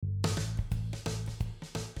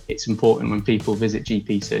it's important when people visit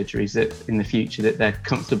GP surgeries that in the future that they're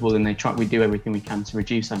comfortable and we do everything we can to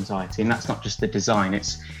reduce anxiety. And that's not just the design,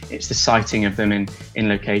 it's the siting of them in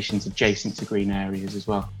locations adjacent to green areas as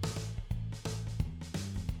well.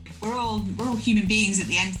 We're all human beings at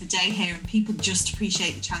the end of the day here, and people just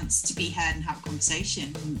appreciate the chance to be heard and have a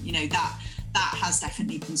conversation. And, you know, that has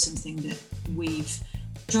definitely been something that we've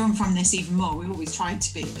drawn from this even more. We've always tried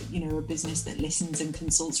to be, you know, a business that listens and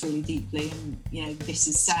consults really deeply, and, you know, this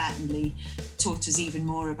has certainly taught us even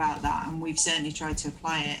more about that, and we've certainly tried to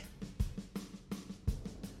apply it.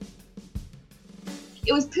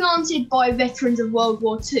 It was planted by veterans of World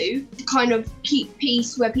War II to kind of keep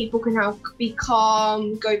peace, where people can be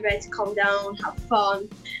calm, go there to calm down, have fun.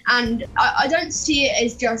 And I don't see it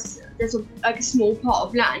as just like a small part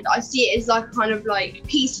of land. I see it as like kind of like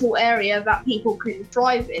peaceful area that people can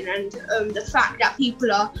thrive in. And the fact that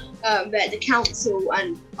people are there, the council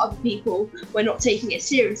and other people were not taking it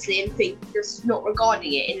seriously and just not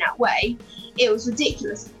regarding it in that way, it was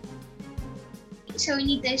ridiculous. So we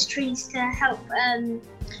need those trees to help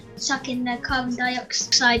suck in the carbon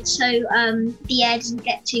dioxide so the air doesn't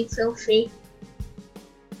get too filthy.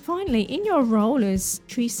 Finally, in your role as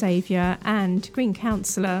tree saviour and green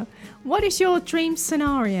counsellor, what is your dream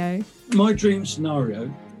scenario? My dream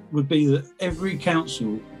scenario would be that every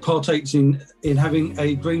council partakes in having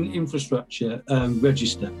a green infrastructure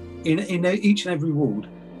register. In each and every ward,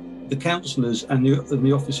 the councillors and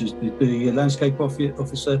the officers, the landscape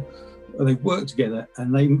officer, they work together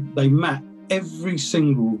and they map every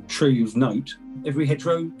single tree of note, every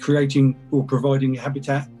hedgerow, creating or providing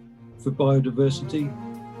habitat for biodiversity,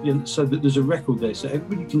 so that there's a record there, so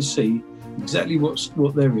everybody can see exactly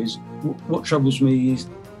what there is. What troubles me is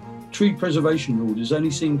tree preservation orders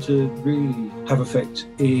only seem to really have effect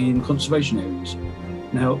in conservation areas.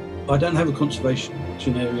 Now, I don't have a conservation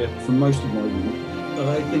area for most of my ward.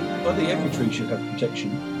 I think every tree should have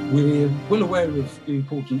protection. We're well aware of the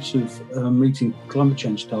importance of meeting climate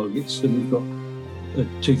change targets, and we've got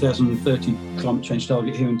a 2030 climate change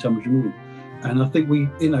target here in Tunbridge Moor. And I think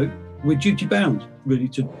we're duty bound really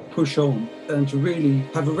to push on and to really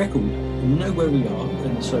have a record and know where we are.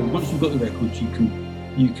 And so once you've got the records,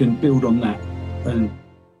 you can build on that and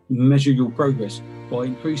measure your progress by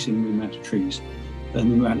increasing the amount of trees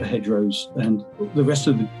and the amount of hedgerows and the rest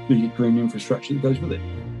of the green infrastructure that goes with it.